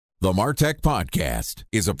The Martech Podcast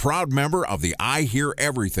is a proud member of the I Hear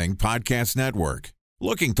Everything Podcast Network.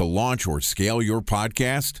 Looking to launch or scale your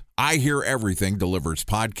podcast? I Hear Everything delivers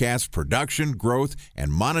podcast production, growth,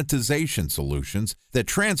 and monetization solutions that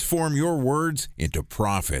transform your words into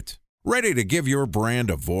profit. Ready to give your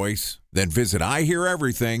brand a voice? Then visit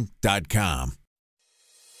iheareverything.com.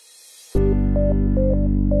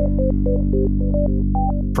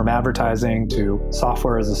 From advertising to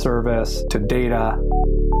software as a service to data.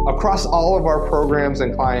 Across all of our programs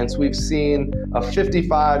and clients, we've seen a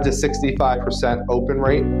 55 to 65% open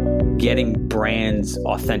rate. Getting brands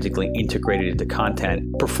authentically integrated into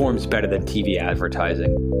content performs better than TV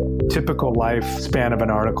advertising. Typical lifespan of an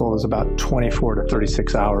article is about 24 to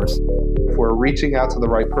 36 hours. If we're reaching out to the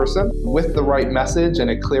right person with the right message and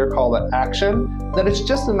a clear call to action, then it's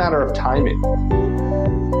just a matter of timing.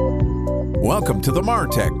 Welcome to the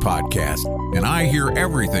Martech Podcast, an I Hear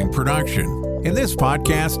Everything production. In this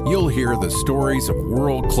podcast, you'll hear the stories of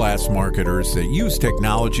world-class marketers that use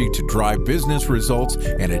technology to drive business results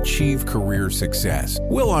and achieve career success.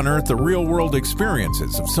 We'll unearth the real-world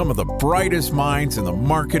experiences of some of the brightest minds in the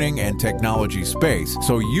marketing and technology space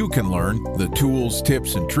so you can learn the tools,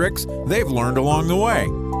 tips, and tricks they've learned along the way.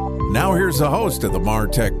 Now here's the host of the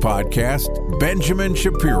Martech Podcast, Benjamin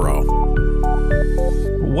Shapiro.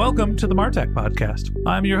 Welcome to the Martech Podcast.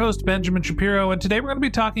 I'm your host, Benjamin Shapiro, and today we're going to be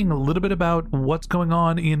talking a little bit about what's going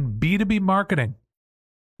on in B2B marketing.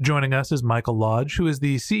 Joining us is Michael Lodge, who is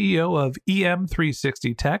the CEO of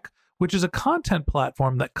EM360 Tech, which is a content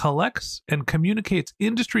platform that collects and communicates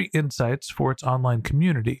industry insights for its online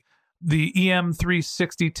community. The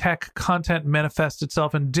EM360 Tech content manifests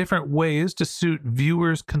itself in different ways to suit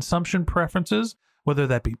viewers' consumption preferences, whether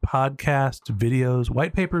that be podcasts, videos,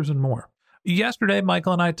 white papers, and more. Yesterday,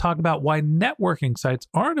 Michael and I talked about why networking sites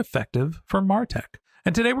aren't effective for MarTech.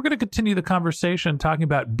 And today we're going to continue the conversation talking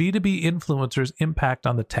about B2B influencers' impact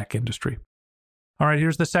on the tech industry. All right,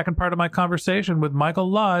 here's the second part of my conversation with Michael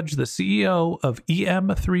Lodge, the CEO of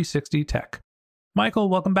EM360 Tech. Michael,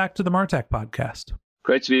 welcome back to the MarTech Podcast.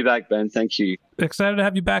 Great to be back, Ben. Thank you. Excited to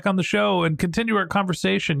have you back on the show and continue our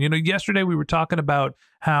conversation. You know, yesterday we were talking about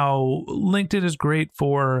how LinkedIn is great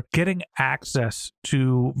for getting access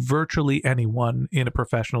to virtually anyone in a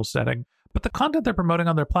professional setting. But the content they're promoting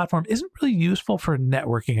on their platform isn't really useful for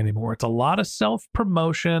networking anymore. It's a lot of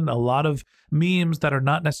self-promotion, a lot of memes that are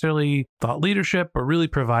not necessarily thought leadership or really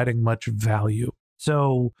providing much value.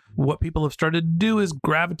 So what people have started to do is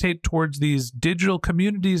gravitate towards these digital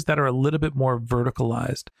communities that are a little bit more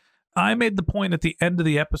verticalized. I made the point at the end of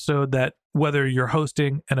the episode that whether you're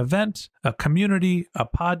hosting an event, a community, a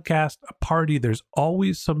podcast, a party, there's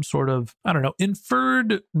always some sort of,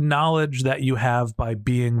 inferred knowledge that you have by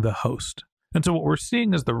being the host. And so what we're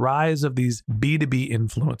seeing is the rise of these B2B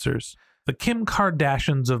influencers, the Kim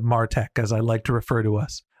Kardashians of MarTech, as I like to refer to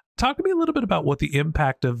us. Talk to me a little bit about what the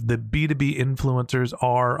impact of the B2B influencers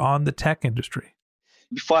are on the tech industry.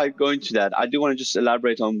 Before I go into that, I do want to just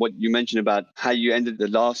elaborate on what you mentioned about how you ended the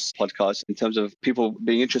last podcast in terms of people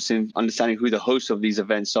being interested in understanding who the hosts of these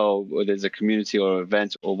events are, whether it's a community or an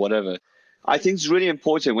event or whatever. I think it's really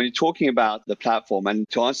important when you're talking about the platform, and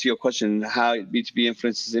to answer your question, how B2B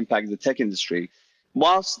influencers impact the tech industry.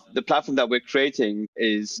 Whilst the platform that we're creating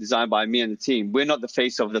is designed by me and the team, we're not the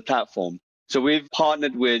face of the platform. So we've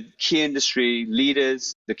partnered with key industry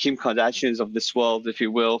leaders, the Kim Kardashians of this world, if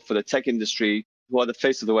you will, for the tech industry, who are the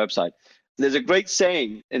face of the website. There's a great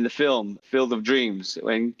saying in the film, Field of Dreams,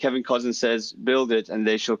 when Kevin Costner says, build it and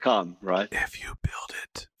they shall come, right? If you build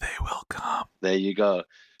it, they will come. There you go.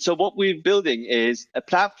 So what we're building is a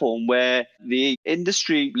platform where the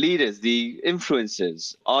industry leaders, the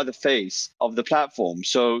influencers, are the face of the platform.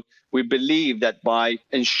 So we believe that by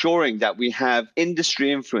ensuring that we have industry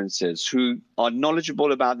influencers who are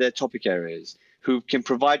knowledgeable about their topic areas, who can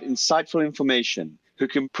provide insightful information, who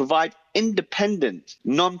can provide independent,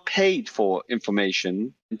 non-paid for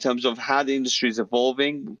information in terms of how the industry is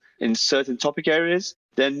evolving in certain topic areas,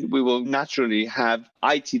 then we will naturally have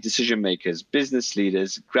IT decision makers, business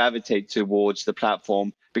leaders gravitate towards the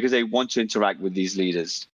platform because they want to interact with these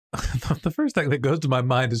leaders. The first thing that goes to my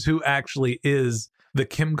mind is who actually is the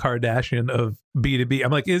Kim Kardashian of B2B.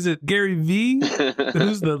 I'm like, is it Gary Vee?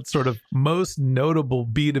 Who's the sort of most notable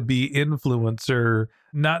B2B influencer?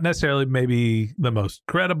 Not necessarily maybe the most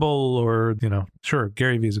credible or, sure,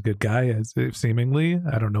 Gary Vee is a good guy, seemingly.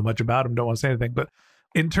 I don't know much about him, don't want to say anything. But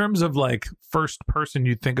in terms of like first person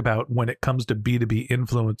you think about when it comes to B2B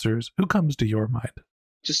influencers, who comes to your mind?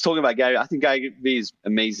 Just talking about Gary, I think Gary Vee is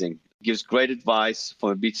amazing. Gives great advice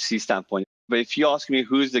from a B2C standpoint. But if you ask me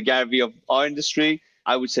who's the Gary Vee of our industry,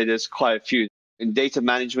 I would say there's quite a few. In data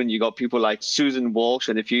management, you got people like Susan Walsh.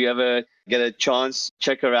 And if you ever get a chance,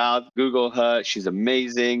 check her out, Google her. She's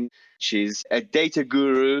amazing. She's a data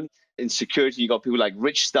guru. In security, you got people like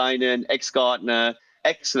Rich Steiner, ex-Gartner,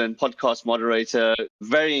 excellent podcast moderator,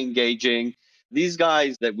 very engaging. These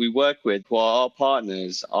guys that we work with, who are our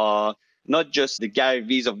partners, are not just the Gary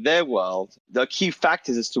V's of their world. They're key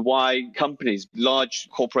factors as to why companies, large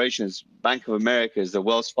corporations, Bank of America's, the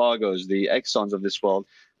Wells Fargo's, the Exxons of this world,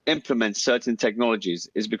 implement certain technologies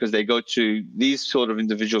is because they go to these sort of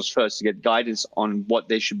individuals first to get guidance on what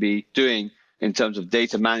they should be doing in terms of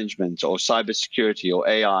data management or cybersecurity or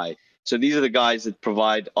AI. So these are the guys that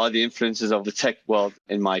are the influencers of the tech world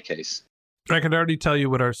in my case. I can already tell you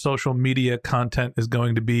what our social media content is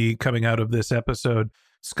going to be coming out of this episode.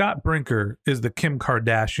 Scott Brinker is the Kim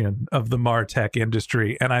Kardashian of the MarTech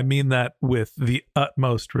industry, and I mean that with the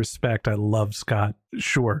utmost respect. I love Scott.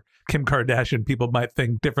 Sure, Kim Kardashian, people might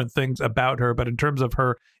think different things about her, but in terms of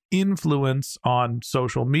her influence on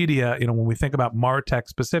social media, when we think about MarTech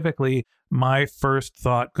specifically, my first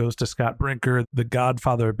thought goes to Scott Brinker, the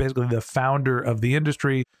godfather, basically the founder of the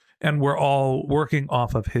industry, and we're all working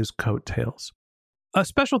off of his coattails. A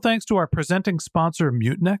special thanks to our presenting sponsor,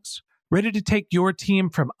 Mutinex. Ready to take your team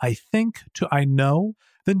from I think to I know?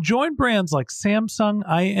 Then join brands like Samsung,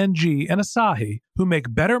 ING, and Asahi who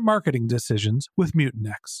make better marketing decisions with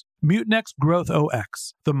Mutinex. Mutinex Growth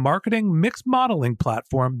OX, the marketing mix modeling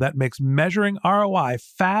platform that makes measuring ROI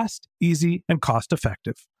fast, easy, and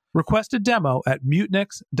cost-effective. Request a demo at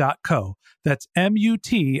mutinex.co. That's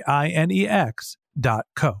MUTINEX.co.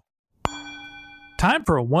 Time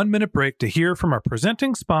for a 1-minute break to hear from our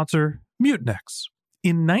presenting sponsor, Mutinex.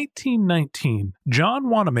 In 1919, John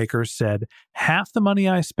Wanamaker said, "Half the money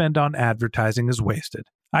I spend on advertising is wasted.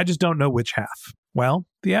 I just don't know which half." Well,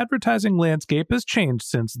 the advertising landscape has changed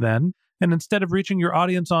since then, and instead of reaching your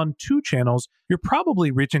audience on 2 channels, you're probably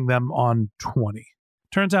reaching them on 20.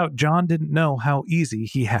 Turns out John didn't know how easy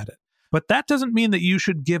he had it. But that doesn't mean that you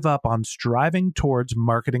should give up on striving towards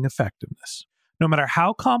marketing effectiveness. No matter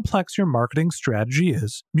how complex your marketing strategy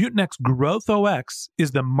is, Mutinex Growth OX is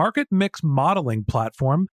the market mix modeling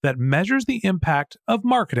platform that measures the impact of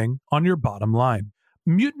marketing on your bottom line.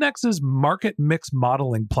 Mutinex's market mix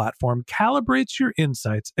modeling platform calibrates your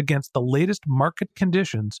insights against the latest market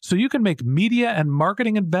conditions so you can make media and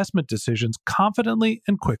marketing investment decisions confidently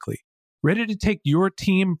and quickly. Ready to take your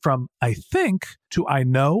team from I think to I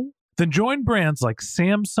know? Then join brands like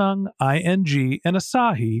Samsung, ING, and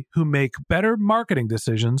Asahi who make better marketing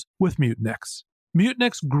decisions with Mutinex.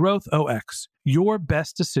 Mutinex Growth OX. Your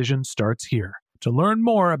best decision starts here. To learn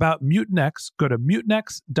more about Mutinex, go to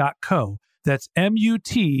mutinex.co. That's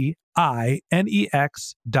MUTINEX.co.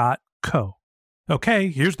 Okay,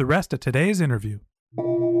 here's the rest of today's interview.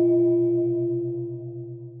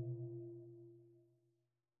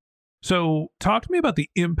 So talk to me about the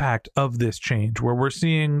impact of this change where we're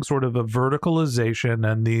seeing sort of a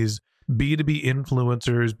verticalization and these B2B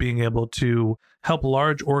influencers being able to help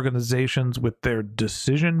large organizations with their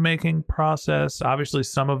decision-making process. Obviously,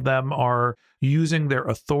 some of them are using their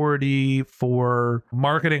authority for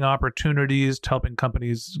marketing opportunities, to helping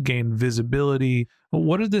companies gain visibility.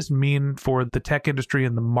 What does this mean for the tech industry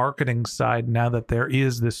and the marketing side now that there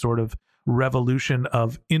is this sort of revolution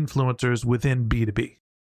of influencers within B2B?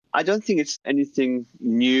 I don't think it's anything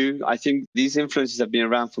new. I think these influencers have been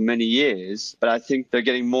around for many years, but I think they're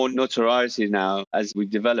getting more notoriety now as we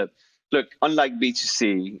develop. Look, unlike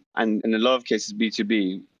B2C and in a lot of cases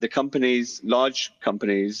B2B, the companies, large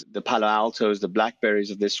companies, the Palo Altos, the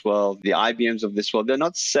BlackBerries of this world, the IBMs of this world, they're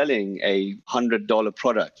not selling a $100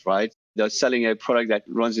 product, right? They're selling a product that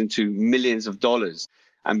runs into millions of dollars.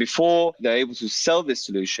 And before they're able to sell this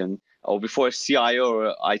solution, or before a CIO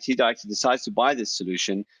or IT director decides to buy this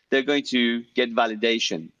solution, they're going to get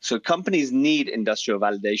validation. So companies need industrial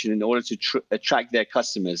validation in order to attract their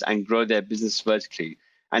customers and grow their business vertically.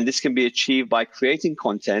 And this can be achieved by creating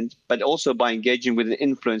content, but also by engaging with an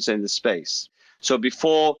influencer in the space. So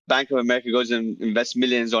before Bank of America goes and invests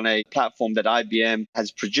millions on a platform that IBM has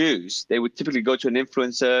produced, they would typically go to an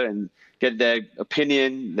influencer and get their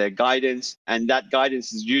opinion, their guidance. And that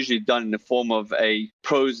guidance is usually done in the form of a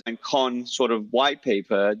pros and cons sort of white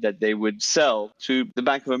paper that they would sell to the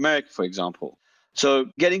Bank of America, for example. So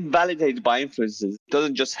getting validated by influencers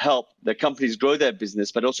doesn't just help the companies grow their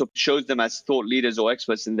business, but also shows them as thought leaders or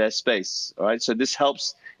experts in their space. All right. So this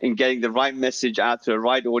helps in getting the right message out to the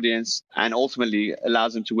right audience and ultimately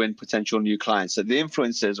allows them to win potential new clients. So the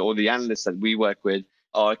influencers or the analysts that we work with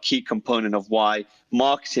are a key component of why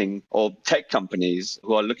marketing or tech companies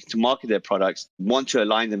who are looking to market their products want to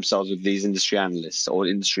align themselves with these industry analysts or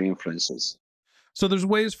industry influencers. So there's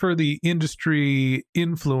ways for the industry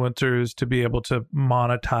influencers to be able to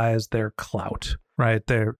monetize their clout, right?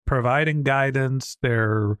 They're providing guidance,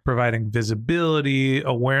 they're providing visibility,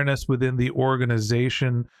 awareness within the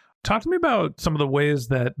organization. Talk to me about some of the ways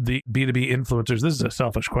that the B2B influencers, this is a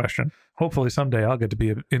selfish question. Hopefully someday I'll get to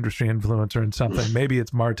be an industry influencer in something. Maybe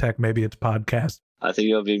it's MarTech, maybe it's podcast. I think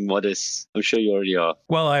you're being modest. I'm sure you already are.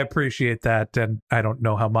 Well, I appreciate that. And I don't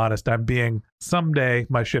know how modest I'm being. Someday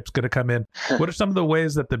my ship's going to come in. What are some of the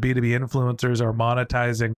ways that the B2B influencers are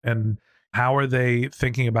monetizing, and how are they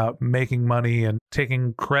thinking about making money and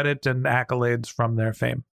taking credit and accolades from their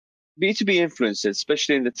fame? B2B influencers,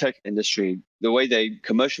 especially in the tech industry, the way they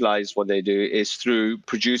commercialize what they do is through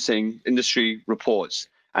producing industry reports.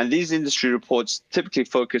 And these industry reports typically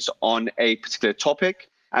focus on a particular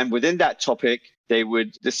topic. And within that topic, they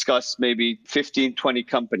would discuss maybe 15, 20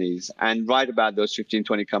 companies and write about those 15,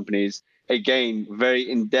 20 companies. Again, very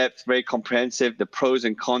in-depth, very comprehensive, the pros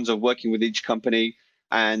and cons of working with each company.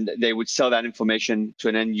 And they would sell that information to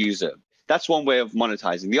an end user. That's one way of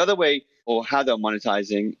monetizing. The other way, or how they're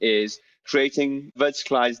monetizing, is creating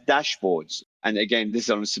verticalized dashboards. And again, this is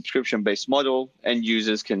on a subscription-based model. End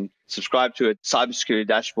users can subscribe to a cybersecurity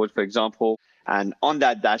dashboard, for example. And on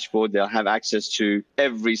that dashboard, they'll have access to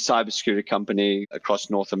every cybersecurity company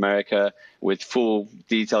across North America with full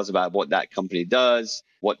details about what that company does,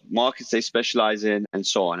 what markets they specialize in, and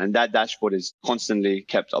so on. And that dashboard is constantly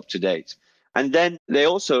kept up to date. And then they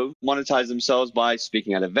also monetize themselves by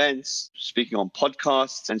speaking at events, speaking on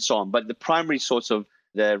podcasts, and so on. But the primary source of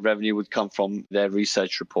their revenue would come from their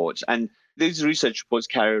research reports. And these research reports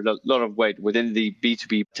carry a lot of weight within the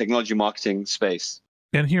B2B technology marketing space.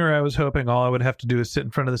 And here I was hoping all I would have to do is sit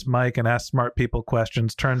in front of this mic and ask smart people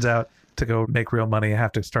questions. Turns out to go make real money, I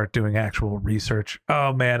have to start doing actual research.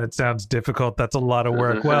 Oh man, it sounds difficult. That's a lot of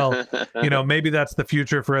work. Well, maybe that's the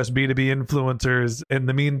future for us B2B influencers. In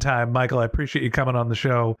the meantime, Michael, I appreciate you coming on the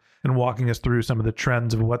show and walking us through some of the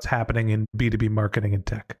trends of what's happening in B2B marketing and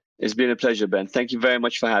tech. It's been a pleasure, Ben. Thank you very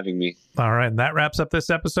much for having me. All right. And that wraps up this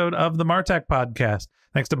episode of the MarTech Podcast.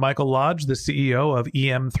 Thanks to Michael Lodge, the CEO of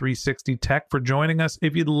EM360 Tech, for joining us.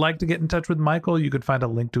 If you'd like to get in touch with Michael, you can find a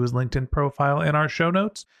link to his LinkedIn profile in our show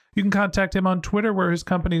notes. You can contact him on Twitter, where his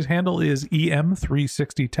company's handle is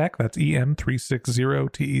EM360 Tech. That's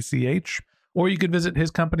EM360TECH. Or you could visit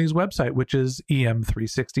his company's website, which is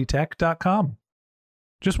em360tech.com.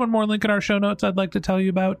 Just one more link in our show notes I'd like to tell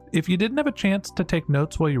you about. If you didn't have a chance to take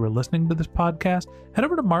notes while you were listening to this podcast, head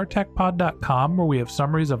over to martechpod.com, where we have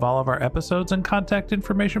summaries of all of our episodes and contact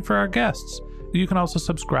information for our guests. You can also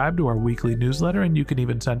subscribe to our weekly newsletter, and you can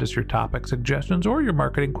even send us your topic suggestions or your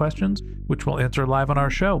marketing questions, which we'll answer live on our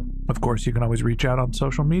show. Of course, you can always reach out on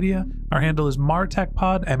social media. Our handle is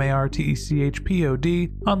MarTechPod,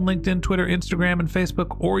 MarTechPod, on LinkedIn, Twitter, Instagram, and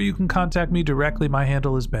Facebook, or you can contact me directly. My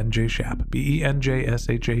handle is Ben J. Shap,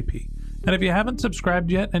 BenJShap. And if you haven't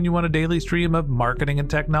subscribed yet and you want a daily stream of marketing and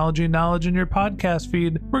technology knowledge in your podcast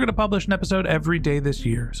feed, we're going to publish an episode every day this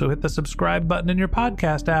year. So hit the subscribe button in your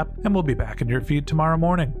podcast app and we'll be back in your feed tomorrow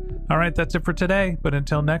morning. All right, that's it for today. But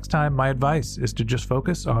until next time, my advice is to just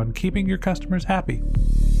focus on keeping your customers happy.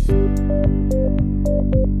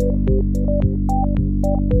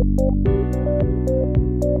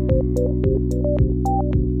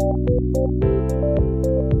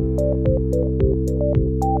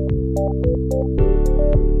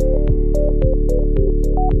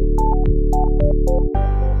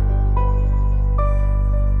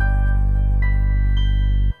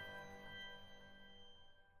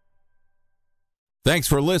 Thanks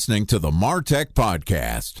for listening to the MarTech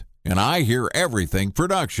Podcast, and I Hear Everything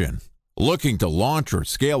production. Looking to launch or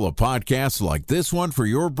scale a podcast like this one for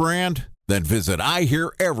your brand? Then visit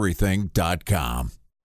iHearEverything.com.